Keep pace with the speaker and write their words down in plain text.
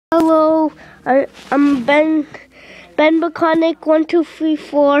Hello, I'm Ben Mechanic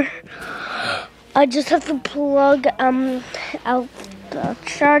 1234. I just have to plug out the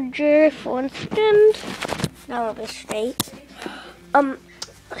charger for 1 second. Now I'll be straight. I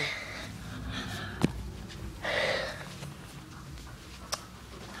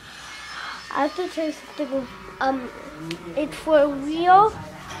have to try something. It's for a real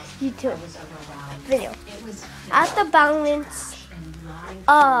YouTube video. I have to balance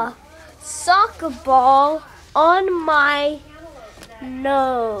a soccer ball on my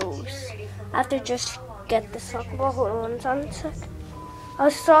nose. I have to just get the soccer ball. Hold on one sec.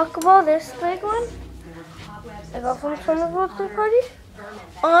 A soccer ball, this big one, I got from some birthday party,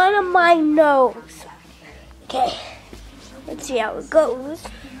 on my nose. Okay, let's see how it goes.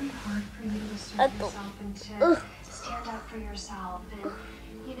 Stand up for yourself, and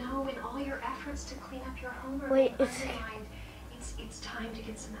you know, in all your efforts to clean up your homework, Wait, it's time to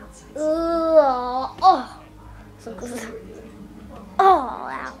get some outside. Ow. At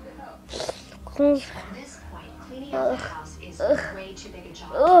this point, cleaning out the house is way too big a job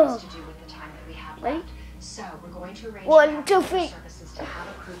for us to do with the time that we have left. So we're going to arrange 1, 2, 3. services to have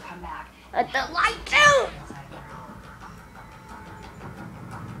a crew come back. Let the lights out.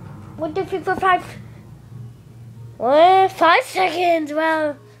 1, 2, 3, 4, 5. 5 seconds. Wow.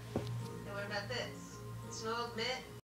 And what about this? It's an old mitt.